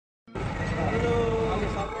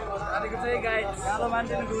Guys कालो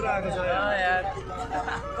मान्छे नि कुरा आएको छ यार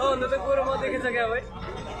हुन त कुरो म देखेछ क्या भाइ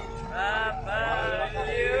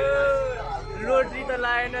लोटरी त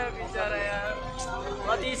लागेन बिचरा यार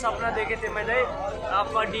कति सपना देखेँ थिएँ मैले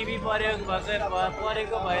अब डिबी परेको भए त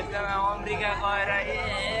अमेरिका गएर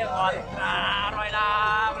रैला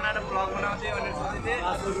बनाएर भ्लग बनाउँथेँ भनेर सोचेको थिएँ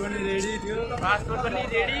पासपोर्ट पनि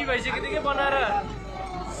रेडी भइसकेको थियो कि बनाएर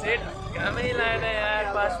सेट कामै लागेन यार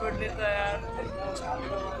पासपोर्टले त यार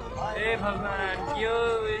ए भगवान् के हो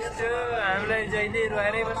यस्तो हामीलाई जहिले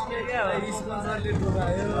रोएरै बस्ने क्या स्पोन्सरले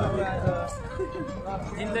डुबायो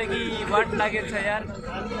जिन्दगी वाट लागेको छ यार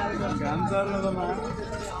घाम चर्नुमा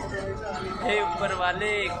हे ऊपर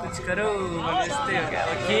वाले कुछ करो भने जस्तै हो क्या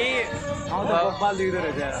के कपाल देख्दो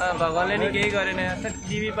रहेछ भगवान्ले नि केही गरेन यार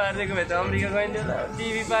टिभी पारिदिएको भए त अमेरिका गइन्थ्यो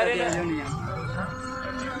टिभी पारेन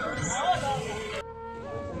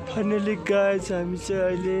फाइनली गाइज हामी चाहिँ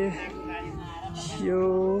अहिले यो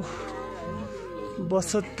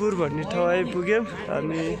बसतपुर भन्ने ठाउँ आइपुग्यौँ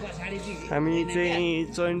हामी चाहिँ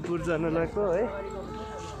चैनपुर जान लाग्यो है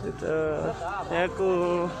यता यहाँको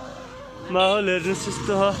माहौल हेर्नुहोस्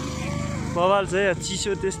यस्तो छ बवाल छ है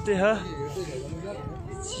चिसो त्यस्तै छ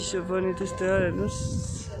चिसो पनि त्यस्तै छ हेर्नुहोस्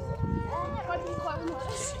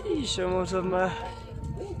चिसो मौसममा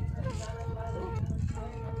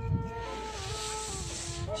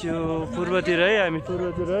यो पूर्वतिर है हामी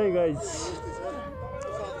पूर्वतिर है गाइज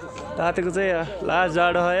तातेको चाहिँ लास्ट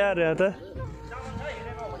जाडो हो यार यहाँ त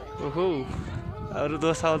ओहो अरू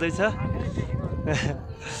दोष आउँदैछ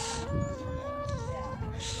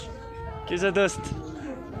के छ दोस्त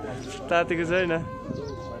तातेको छैन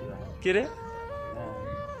के रे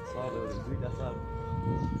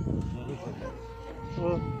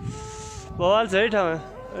बवाल छ है ठाउँमा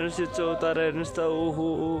हेर्नुहोस् यो चौतारा हेर्नुहोस् त ओहो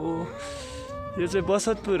यो चाहिँ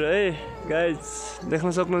बसतपुर है गाइज देख्न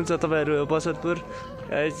सक्नुहुन्छ तपाईँहरू यो बसतपुर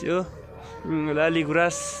गाइज यो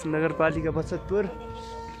लालीगुराँस नगरपालिका बसतपुर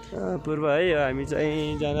पूर्व है हामी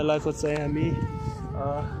चाहिँ जान लागेको चाहिँ हामी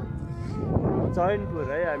चैनपुर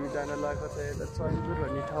है हामी जान लागेको चाहिँ यता चैनपुर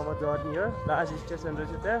भन्ने ठाउँमा झर्ने हो लास्ट स्टेसन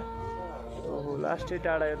रहेछ त्यहाँ ओहो लास्टै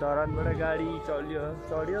टाढा यो धरानबाट गाडी चढ्यो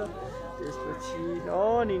त्यसपछि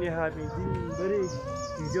ननिने हामी दिनभरि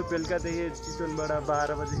हिजो बेलुकादेखि चितवनबाट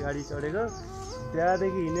 12 बजी गाडी चढेको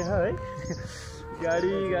त्यहाँदेखि हिँडेछ है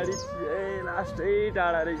गाडी लास्टै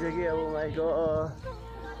टाढा रहेछ कि अब माइको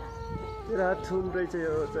तेह्रथुम रहेछ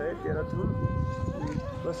यो चाहिँ तेह्रथुम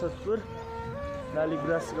बसतपुर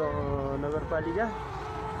लालीगुराँस नगरपालिका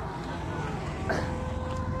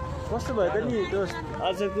कस्तो भयो त नि दोस्त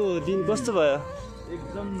आजको दिन कस्तो भयो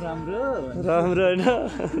एकदम राम्रो होइन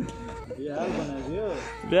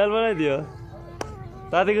बिहाल बनाइदियो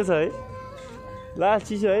तातेको छ है लास्ट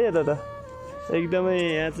चिसो है यता त एकदमै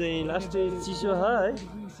यहाँ चाहिँ लास्टै चिसो छ है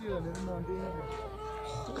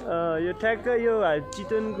यो ठ्याक्क यो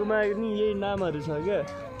चितवनकोमा नि यही नामहरू छ क्या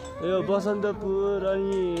यो बसन्तपुर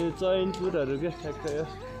अनि चैनपुरहरू क्या ठ्याक्क यो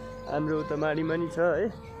हाम्रो उता माडीमा नि छ है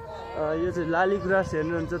यो चाहिँ लालीगुराँस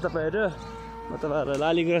हेर्नुहुन्छ तपाईँहरू म तपाईँहरूलाई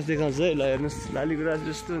लालीगुराँस देखाउँछु है ल हेर्नुहोस् लालीगुराँस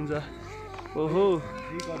जस्तो हुन्छ ओहो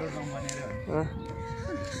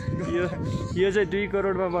यो चाहिँ 2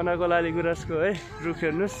 करोडमा बनाएको लालीगुराँसको है रुख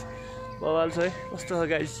हेर्नुहोस् बवाल छ है कस्तो छ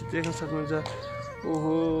गाइस देख्न सक्नुहुन्छ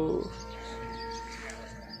ओहो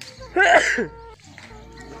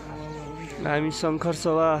हामी शङ्कर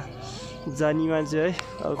सभा जानी मान्छे है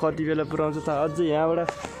अब कति बेला पुऱ्याउँछ त अझै यहाँबाट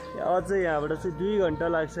चाहिँ 2 घन्टा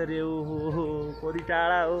लाग्छ अरे ओहो कति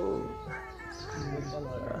टाढा हो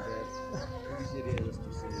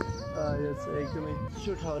यो चाहिँ एकदमै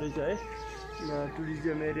चिसो ठाउँ रहेछ है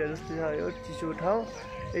टुरिज्म एरिया जस्तै छ यो चिसो ठाउँ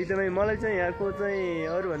एकदमै मलाई चाहिँ यहाँको चाहिँ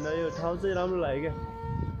अरूभन्दा यो ठाउँ चाहिँ राम्रो लाग्यो क्या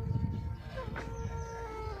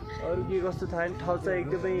अरू के कस्तो थाहा छैन ठाउँ चाहिँ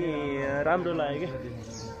एकदमै राम्रो लाग्यो क्या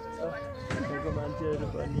यहाँको मान्छेहरू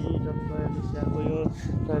पनि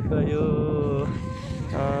यहाँको यो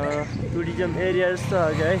टुरिज्म एरिया जस्तो हो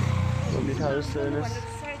क्या है घुम्ने ठाउँ जस्तो हेर्नुहोस्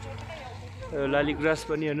लालीगुराँस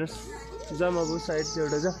पनि हेर्नुहोस् जामाबु साइड चाहिँ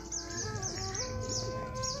एउटा छ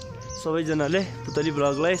सबैजनाले पुतली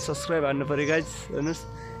भ्लगलाई सब्सक्राइब हान्नु पऱ्यो गाइज हेर्नुहोस्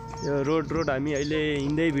यो रोड हामी अहिले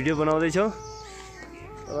हिँड्दै भिडियो बनाउँदैछौँ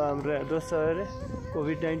अब हाम्रो यहाँ दोष छ अरे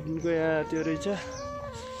कोभिड-19 को यहाँ त्यो रहेछ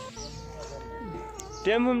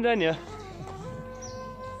टेम्पोमा जाने हो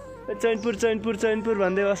चैनपुर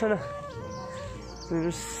भन्दै बस न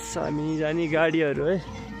हेर्नुहोस् हामी जाने गाडीहरू है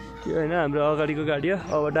त्यो होइन हाम्रो अगाडिको गाडी हो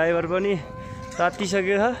अब ड्राइभर पनि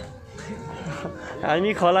तातिसकेको छ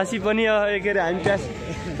हामी खलासी पनि के अरे हामी प्यास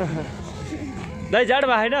दाइ जाडो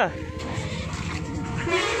भएको होइन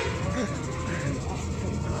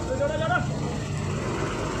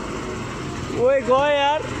ओए गयो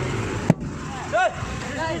यार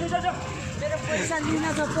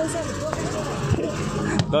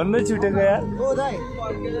धन्नै छुटेको यार ओ दाइ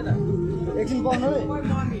एकछिन पाउनु है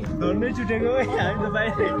धन्नै छुटेको है हामी त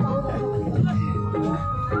बाहिर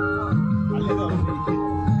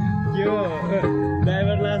यो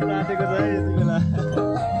ड्राइभर लास तातेको छ है यति बेला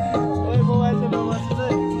ओइ मोबाइल त नबस्नु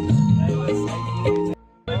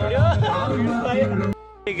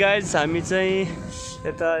है गाइज हामी चाहिँ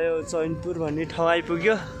यता यो चैनपुर भन्ने ठाउँ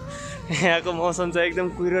आइपुग्यो यहाँको मौसम चाहिँ एकदम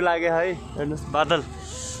कुहिरो लाग्यो है हेर्नुहोस् बादल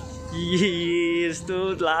यस्तो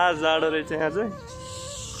लाज जाडो रहेछ यहाँ चाहिँ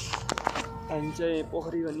हामी चाहिँ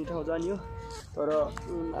पोखरी भन्ने ठाउँ जाने हो तर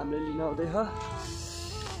हामीले लिन आउँदैछ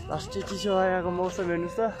लास्टै चिसो हो यहाँको मौसम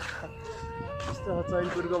हेर्नुहोस् त यस्तो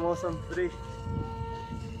चैनपुरको मौसम पुरै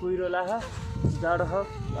कुहिरो लाग्छ जाडो छ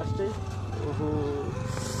लास्टै ओहो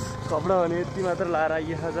कपडा भने यति मात्र लाएर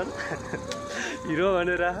आइएको झन् हिरो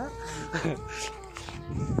भनेर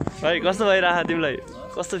भाइ कस्तो भइरह तिमीलाई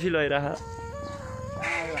कस्तो फिल भइरह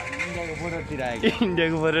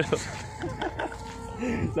इन्डियाको बोर्डर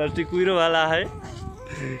लास्टै कुहिरो वाला है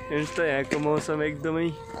हेर्नुहोस् त यहाँको मौसम एकदमै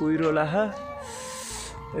कुहिरो लाख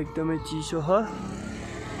एकदमै चिसो छ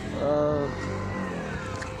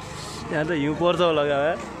यहाँ त हिउँ पर्छ होला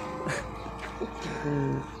यार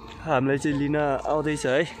हामीलाई चाहिँ लिन आउँदैछ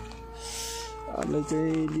है हामीलाई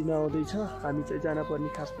चाहिँ लिन आउँदैछ हामी चाहिँ जानुपर्ने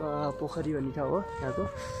खासमा पोखरी भन्ने ठाउँ हो यहाँको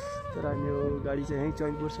तर हामी यो गाडी चाहिँ यहीँ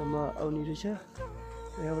चैनपुरसम्म आउने रहेछ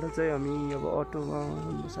यहाँबाट चाहिँ हामी अब अटोमा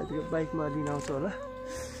साथी बाइकमा लिन आउँछ होला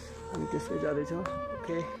हामी त्यसै जाँदैछौँ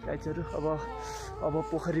ओके गाइजहरू अब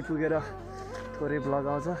पोखरी पुगेर थोरै भ्लग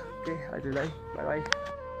आउँछ ओके अहिलेलाई बाई बाई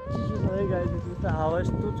है गाइज हावा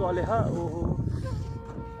यस्तो चले ओहो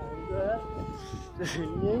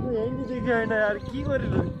यहीँ देख्यो होइन यार के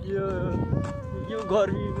गरेर यो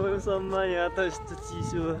गर्मी मौसममा यहाँ त यस्तो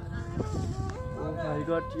चिसो भाइ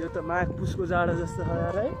गट यो त माघ पुसको जाडो जस्तो छ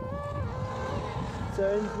यार है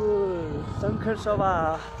चैनपुर शङ्कर सभा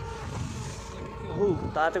हो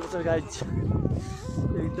तातेको छ गाइज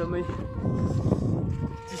एकदमै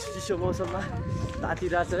चिसो मौसममा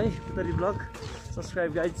तातिरहेको छ है पुतली ब्लग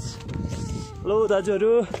सब्सक्राइब गाइज हेलो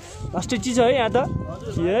दाजुहरू लास्टै चिज है यहाँ त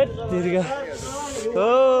हेरिका हो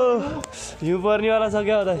हिउँ पर्नेवाला छ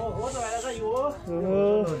क्या दाइ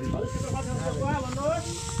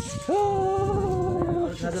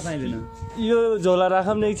यो झोला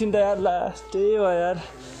राखौँ न एकछिन त यार लास्टै भयो यार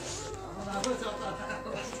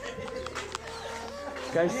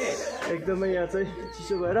गाइस एकदमै यहाँ चाहिँ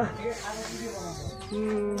चिसो भएर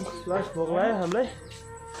लास्ट भोक लाग्यो हामीलाई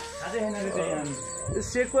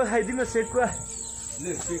सेकुवा खाइदिउँ न सेकुवा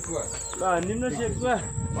ल हानिदिउँ न सेकुवा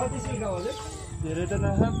धेरै त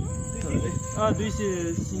नखाऊँ 200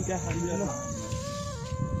 सिन्का खाइदिउँ न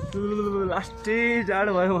लास्टै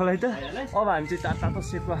जाडो भयो मलाई त अब हामी चाहिँ तातो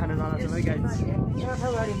सेकुवा खान जाँदैछौँ है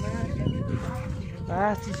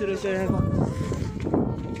गाइस चिसो रहेछ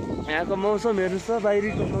यहाँको मौसम हेर्नुहोस् त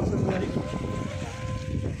बाहिरको मौसम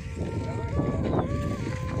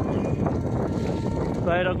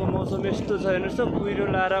बाहिरको मौसम यस्तो छ हेर्नुहोस् त कुहिरो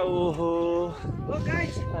लाएर ओहो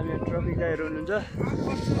हामी ट्राफिक गाडीहरू हुनुहुन्छ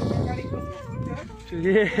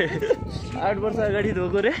 8 वर्ष अगाडि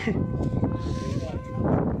धोको रे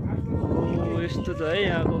यस्तो छ है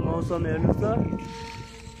यहाँको मौसम हेर्नुहोस् त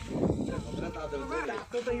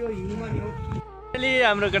अहिले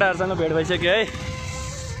हाम्रो केटाहरूसँग भेट भइसक्यो है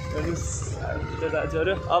हेर्नुहोस्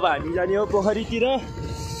दाजुहरू अब हामी जाने हो पोखरीतिर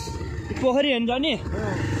पोखरी हेर्नु जाने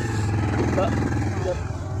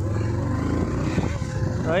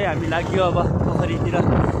है हामी लाग्यो अब पोखरीतिर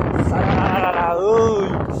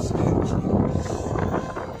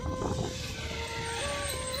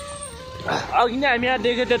अघि नै हामी यहाँ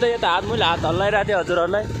देख्यो त्यो त यता मैले हात हल्लाइरहेको थिएँ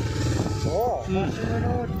हजुरहरूलाई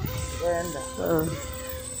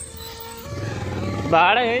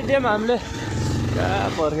भाडा यहीँ दियौँ हामीले कहाँ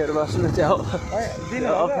पर्खेर बस्नु चाहिँ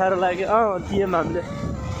अप्ठ्यारो लाग्यो दियौँ हामीले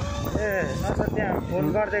त्यहाँ फोन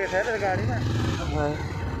गरिदिएको छ त गाडीमा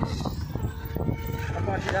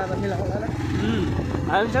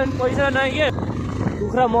हामीसँग पैसा नै के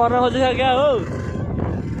कुखुरा मर्न खोजेको क्या हो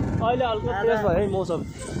अहिले हल्का फ्रेस भयो है मौसम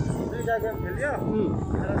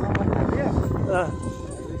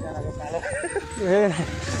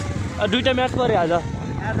दुईटा म्याच पऱ्यो आज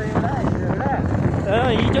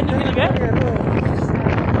हिजो नि खेल्यो क्या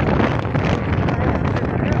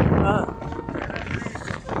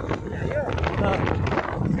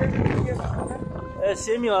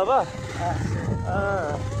सेमी हो अब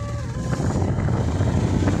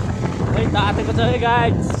तातेको छ है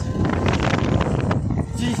गाइस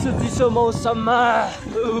चिसो मौसममा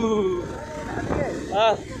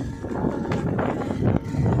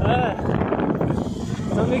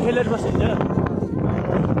सँगै खेलेर बसिन्छ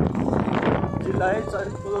ल है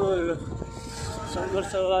चैनपुर शङ्कर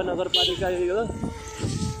सभा नगरपालिका यो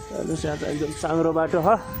हेर्नुहोस् यहाँ त एकदम साङ्ग्रो बाटो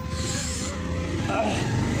हो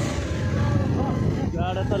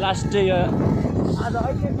गाडा त लास्टै आज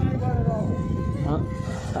अहिले पानी परेर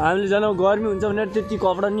हामीले जानु गर्मी हुन्छ भनेर त्यति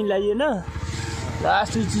कपडा नि ल्याइएन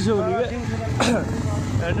लास्टै चिसो हुने क्या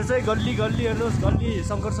हेर्नुहोस् है गल्ली गल्ली हेर्नुहोस् गल्ली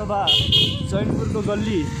शङ्कर सभा चैनपुरको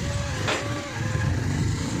गल्ली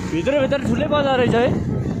भित्र ठुलै बजार रहेछ है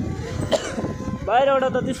बाहिरबाट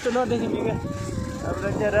त त्यस्तो नदेखिने क्या हाम्रो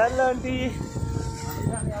त्यहाँ रान्ना आन्टी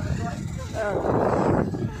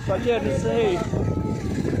गल्ली हेर्नुहोस् है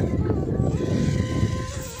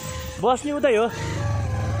बस्ने उतै हो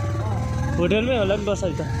होटलमै होला नि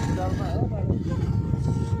बसाइ त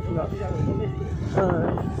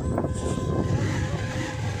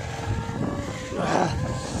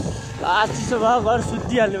चिसो भयो घर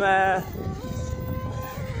सुत्दिहाल्ने मा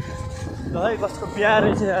ल है कसको बिहा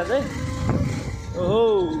रहेछ यहाँ चाहिँ ओहो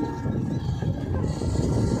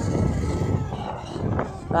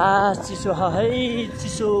चिसो है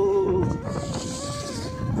चिसो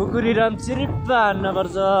खुकुरी राम चिरिप्पा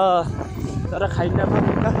हान्नुपर्छ तर खाइन्न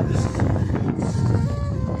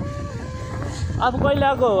अब कहिले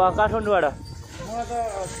आएको काठमाडौँबाट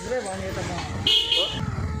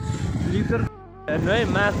लिकर हेर्नु है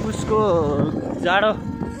माकुसको जाडो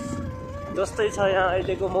जस्तै छ यहाँ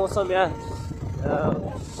अहिलेको मौसम यहाँ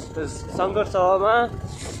शङ्कर सभामा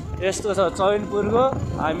यस्तो छ चैनपुरको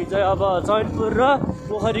हामी चाहिँ अब चैनपुर र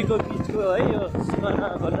पोखरीको बिचको है यो सिमाना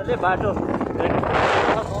भन्नाले बाटो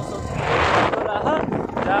मौसम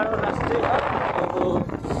जाडो लास्टै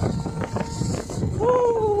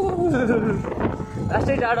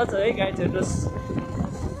लास्टै जाडो छ है गाई हेर्नुहोस्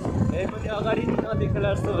यही पनि अगाडि नदेखेला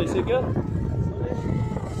जस्तो भइसक्यो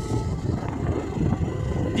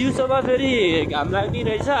दिउँसोमा फेरि घाम लाग्ने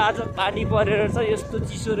रहेछ आज पानी परेर चाहिँ यस्तो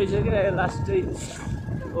चिसो रहेछ क्या लास्टै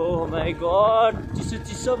ओ माई गड चिसो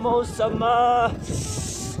चिसो मौसममा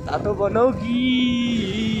तातो बनाऊ कि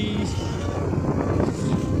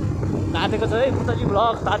तातेको छ है पुतली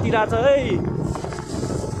भ्लग तातिरहेछ है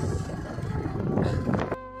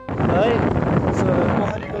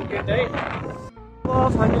पोखरीको गेट है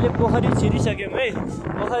फाइनली पोखरी छिरिसक्यौँ है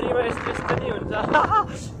पोखरीमा यस्तो यस्तो नै हुन्छ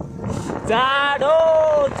जाडो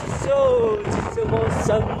चिसो चिसो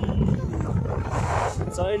मौसम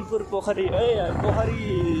चैनपुर पोखरी है पोखरी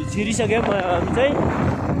छिरिसक्यौँ हामी चाहिँ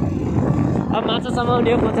अब माछा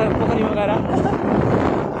समाउने पोखरीमा गएर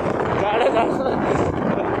जाडो जाडो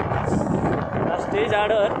लास्टै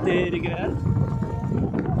जाडो फेरि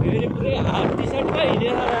फेरि पुरै हाफ टी सर्टमा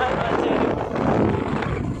हिँडेर मान्छेहरू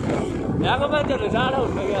यहाँको मान्छेहरू जाडो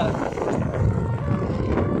हुन्छ क्या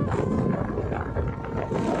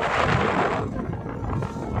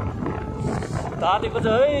तातेको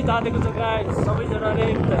छ है तातेको छ गाइस सबैजनाले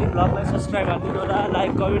भ्लगलाई सब्सक्राइब गरिदिनु होला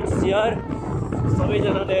लाइक कमेन्ट सेयर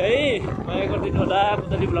सबैजनाले है माया गरिदिनु होला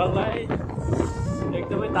पुतली भ्लगलाई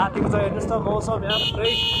एकदमै तातेको छ हेर्नुहोस् त मौसम यहाँ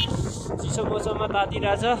पुरै चिसो मौसममा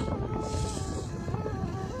तातिरहेछ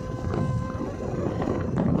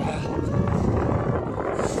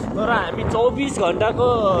तर हामी 24 घन्टाको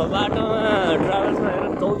बाटोमा ट्राभल्समा हेर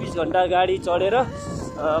 24 घन्टा गाडी चढेर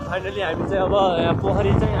फाइनली हामी चाहिँ अब यहाँ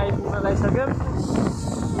पोखरी चाहिँ आइपुग्न लागिसक्यौँ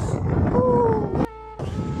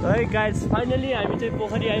है गाइस फाइनली हामी चाहिँ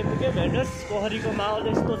पोखरी आइपुग्यौँ हेर्नुहोस् पोखरीको माहौल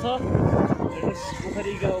यस्तो छ हेर्नुहोस्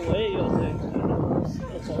पोखरी गाउँ है यो चाहिँ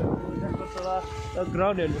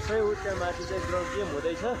ग्राउन्ड हेर्नुहोस् है ऊ त्यहाँ माथि चाहिँ ग्राउन्ड के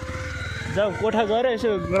हुँदैछ जाउँ कोठा गएर यसो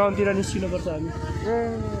ग्राउन्डतिर निस्किनुपर्छ हामी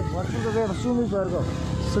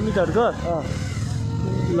सुमितहरूको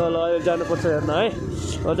ल अहिले जानुपर्छ हेर्न है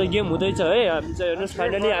अन्त गेम हुँदैछ है हामी चाहिँ हेर्नुहोस्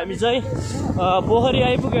फाइनली हामी चाहिँ पोखरी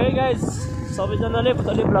आइपुग्यो है गाइस सबैजनाले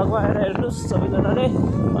पुतली भ्लगमा आएर हेर्नुहोस् सबैजनाले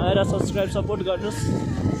आएर सब्सक्राइब सपोर्ट गर्नुहोस्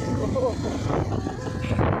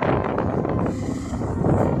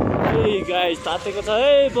है गाइस तातेको छ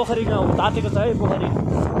है पोखरी गाउँ तातेको छ है पोखरी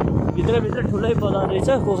भित्रभित्र ठुलै बजार रहेछ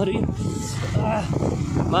पोखरी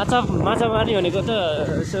माछा मार्ने भनेको त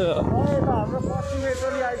यसो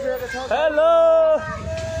हेलो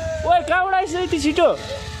ओइ कहाँबाट आइसक्यो यति छिटो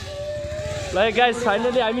ल गाइस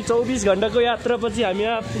फाइनली हामी 24 घन्टाको यात्रापछि हामी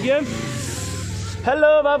यहाँ पुग्यौँ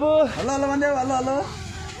हेलो बाबु हेलो हेलो भन्दै हेलो हेलो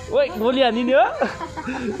ओइ गोली हानिदिने हो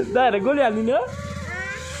दाइहरू गोली हानिदिने हो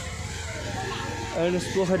हेर्नुहोस्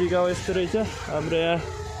पोखरी गाउँ यस्तो रहेछ हाम्रो यहाँ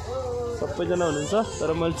सबैजना हुनुहुन्छ तर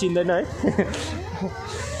मैले चिन्दैन है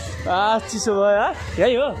चिसो भयो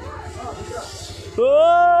यही हो ओ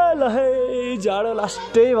ल है जाडो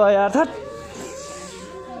लास्टै भयो यार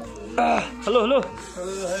हेलो हेलो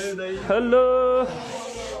हेलो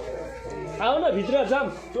आऊ न भित्र जाम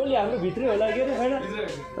टोली हाम्रो भित्रै होला के अरे छैन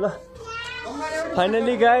ल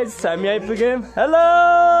फाइनली गाइज हामी आइपुग्यौँ। हेलो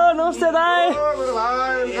नमस्ते दाइ।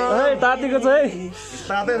 तातेको छ है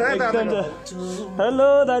एकदम छ। हेलो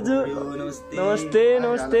दाजु नमस्ते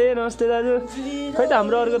नमस्ते नमस्ते दाजु। खै त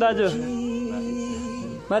हाम्रो अर्को दाजु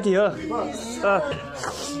माथि हो।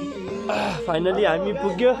 फाइनली हामी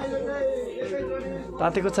पुग्यो।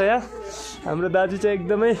 तातेको छ यहाँ। हाम्रो दाजु चाहिँ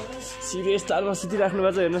एकदमै सिरियस तालमा सुतिराख्नु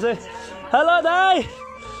भएको छ हेर्नुहोस् है। हेलो दाइ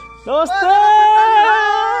नमस्ते।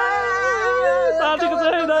 तातेको छ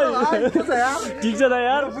है दाइ। ठिक छ दाइ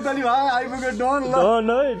यार। पुतली भाइ आइपुग्यो डन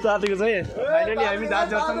है। तातेको छ है। फाइनली हामी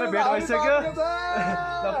दाजुहरूसँग भेट भइसक्यो।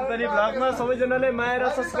 ल पुतली भ्लगमा सबैजनाले माया र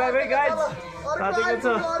सब्सक्राइब है गाइज। तातेको छ।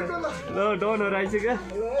 ल डनहरू आइसक्यो।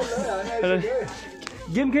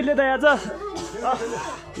 गेम खेल्ने त आज।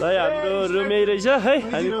 ल हाम्रो रुम यही रहेछ है।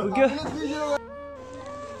 हामी पुग्यो।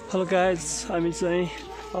 हेलो गाइज हामी चाहिँ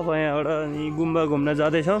अब यहाँबाट अनि गुम्बा घुम्न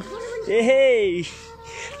जाँदैछौँ। एहे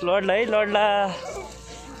लड्ला है लड्ला।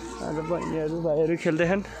 हाम्रो बहिनीहरू भाइहरू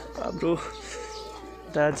खेल्दैछन्। हाम्रो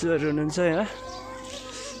दाजुहरू हुनुहुन्छ यहाँ।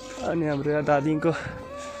 अनि हाम्रो यहाँ दादिङको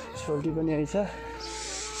छोटी पनि आइछ।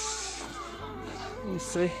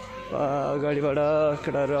 यसै अगाडिबाट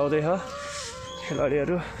केटाहरू आउँदैछ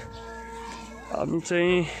खेलाडीहरू। हामी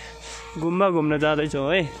चाहिँ गुम्बा घुम्न जाँदैछौँ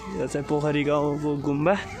है। यो चाहिँ पोखरी गाउँको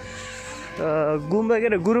गुम्बा। गुम्बा के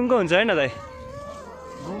अरे गुरुङको हुन्छ होइन दाइ?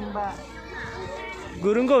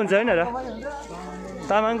 गुरुङको हुन्छ होइन र?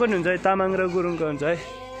 तामाङको नि हुन्छ है। तामाङ र गुरुङको हुन्छ है।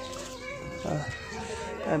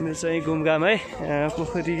 हामी चाहिँ घुमघाम है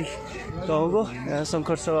पोखरी गाउँको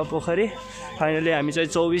शङ्कर सभा पोखरी। फाइनली हामी चाहिँ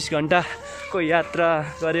 24 घन्टाको यात्रा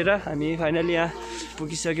गरेर हामी फाइनली यहाँ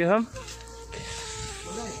पुगिसकेका छौँ।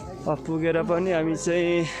 पुगेर पनि हामी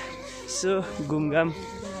चाहिँ यसो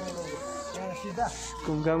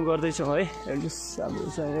घुमघाम गर्दैछौँ है। हेर्नुहोस् हाम्रो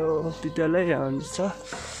चाहिँ यो विद्यालय यहाँ छ।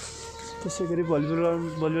 त्यसै गरी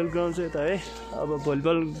भलिबल ग्राउन्ड चाहिँ यता है। अब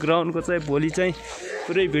भलिबल ग्राउन्डको चाहिँ भोलि चाहिँ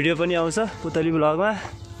पुरै भिडियो पनि आउँछ पुतली भ्लगमा।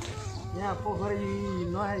 यहाँ पोखरी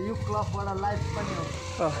यो क्लबबाट लाइभ पनि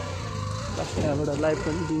यहाँबाट लाइभ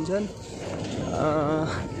पनि दिन्छन्।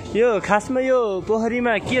 यो खासमा यो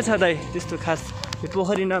पोखरीमा के छ दाइ त्यस्तो खास यो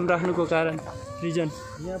पोखरी नाम राख्नुको कारण रिजन?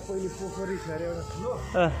 यहाँ पहिले पोखरी छ अरे एउटा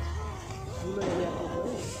ठुलो एरिया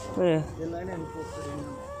पोखरी। त्यसलाई नै पोखरी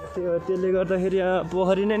त्यसले गर्दाखेरि यहाँ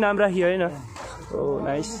पोखरी नै नाम राखियो होइन? ओ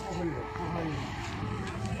नाइस।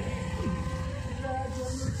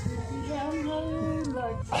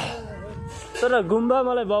 तर गुम्बा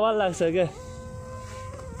मलाई बवाल लाग्छ क्या।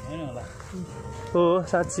 हो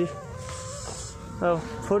साँच्ची। अब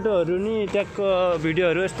फोटोहरू नि ट्यागको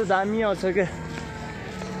भिडियोहरू यस्तो दामी आउँछ क्या।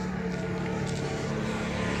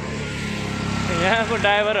 यहाँको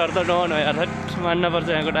ड्राइभरहरू त डन हो यार। मान्नुपर्छ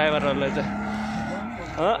यहाँको ड्राइभरहरूलाई चाहिँ।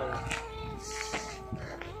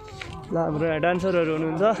 ल हाम्रो यहाँ डान्सरहरू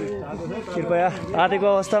हुनुहुन्छ कृपया तातेको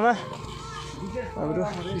अवस्थामा। हाम्रो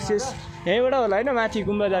विशेष यहीँबाट होला होइन माथि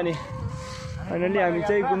गुम्बा जाने। फाइनली हामी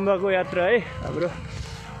चाहिँ गुम्बाको यात्रा है। हाम्रो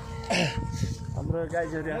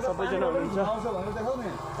गाइजहरू यहाँ सबैजना हुनुहुन्छ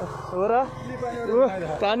हो र?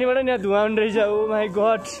 पानीबाट नि यहाँ धुवा रहेछ। ओ माई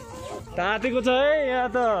गड तातेको छ है यहाँ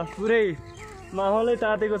त। पुरै माहौलै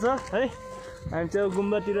तातेको छ है। हामी चाहिँ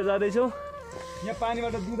गुम्बातिर जाँदैछौँ। यहाँ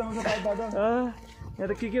पानीबाट दुध आउँछ पाइपबाट। यहाँ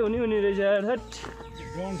त के हुने रहेछ यार।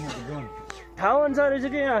 ठाउँ अनुसार रहेछ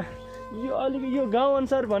कि यहाँ। यो अलिक यो गाउँ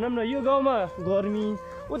अनुसार भनौँ न। यो गाउँमा गर्मी,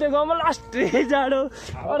 उता गाउँमा लास्टै जाडो,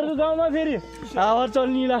 अर्को गाउँमा फेरि हावा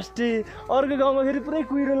चल्ने लास्टै, अर्को गाउँमा फेरि पुरै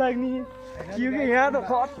कुहिरो लाग्ने। कि यहाँ त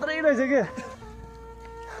खत्रै रहेछ क्या।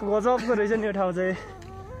 गजबको रहेछ नि यो ठाउँ चाहिँ।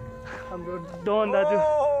 हाम्रो डन दाजु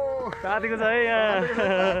तातेको छ है यहाँ।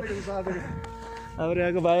 हाम्रो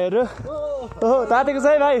यहाँको भाइहरू ओहो तातेको छ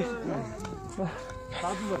है भाइ।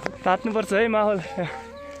 तात्नुपर्छ है माहौल।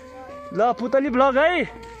 ल पुतली भ्लग है।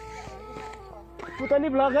 पुतली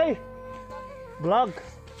भ्लग है। Vlog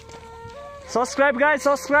subscribe guys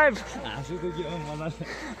subscribe.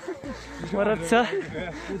 मरद छ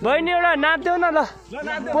बहिनी एउटा नाच्देऊ न। ल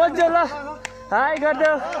पोज्यो ल हाई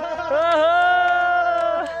गरिदेऊ। ओहो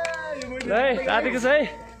है तातेको छ है।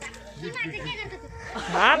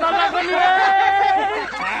 हात हल्लाएको नि।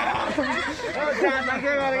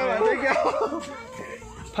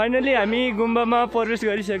 फाइनली हामी गुम्बामा प्रवेश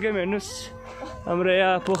गरिसक्यौँ। हेर्नुहोस् हाम्रो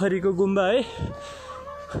यहाँ पोखरीको गुम्बा है।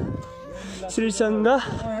 श्रीसङ्घ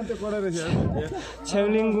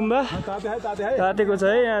छ्याङलिङ गुम्बा तातेको छ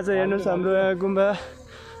है। यहाँ चाहिँ हेर्नुहोस् हाम्रो यहाँ गुम्बा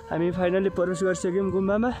हामी फाइनली प्रवेश गरिसक्यौँ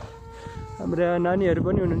गुम्बामा। हाम्रो यहाँ नानीहरू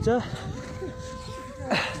पनि हुनुहुन्छ।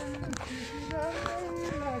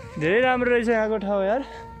 धेरै राम्रो रहेछ यहाँको ठाउँ यार।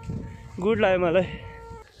 गुड लाग्यो मलाई।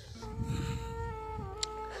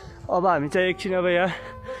 अब हामी चाहिँ एकछिन अब यहाँ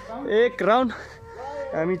एक राउन्ड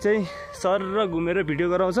हामी चाहिँ सर र घुमेर भिडियो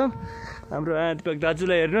गराउँछौँ हाम्रो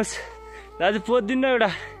दाजुलाई हेर्नुहोस् दाजु पोद्दिनु एउटा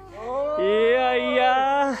ए आइया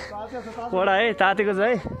पढा है तातेको छ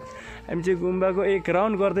है हामी चाहिँ गुम्बाको एक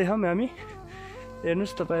राउन्ड गर्दैछौँ हामी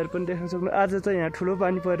हेर्नुहोस् तपाईँहरू पनि देख्न सक्नु आज चाहिँ यहाँ ठुलो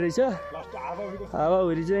पानी परिरहेछ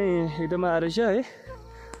हावाहुरी चाहिँ एकदम आएछ है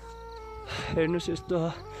हेर्नुहोस् यस्तो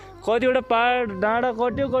कतिवटा पहाड डाँडा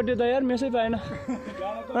कट्यो त यार मेसै पाएन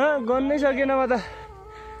गर्नै सकेन म त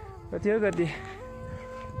कति हो कति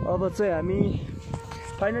अब चाहिँ हामी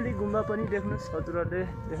फाइनली गुम्बा पनि देख्नुहोस् हजुरहरूले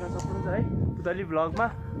देख्न सक्नुहुन्छ है पुतली भ्लगमा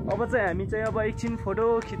अब चाहिँ हामी चाहिँ अब एकछिन फोटो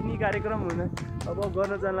खिच्ने कार्यक्रम हुन अब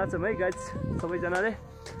गर्न जान लाग्छौँ है गाइज सबैजनाले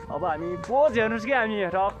अब हामी पोज हेर्नुहोस् कि हामी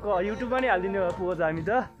रक युट्युबमा नै हालिदिने हो पोज हामी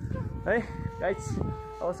त है गाइज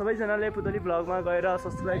अब सबैजनाले पुतली भ्लगमा गएर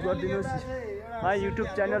सब्सक्राइब गरिदिनुहोस् YouTube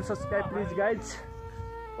channel subscribe please guys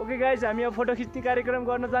okay guys हामी अब फोटो खिच्ने कार्यक्रम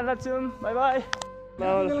गर्न जान लाग्छौँ बाई बाई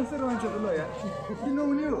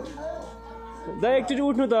दाइ एकचोटि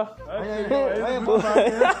उठ्नु त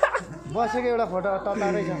बसेको एउटा फोटो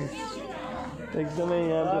ततारै छ एकदमै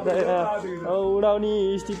यहाँ उडाउने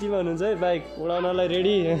स्थितिमा हुनुहुन्छ है बाइक उडाउनलाई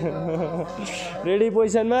रेडी रेडी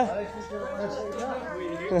पोजिसनमा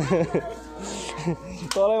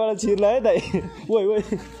तलैबाट छिर्ला है दाइ ओइ ओइ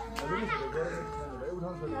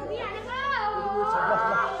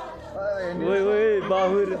ओइ ओइ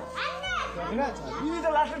बाहुर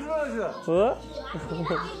हो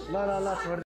ल ल ल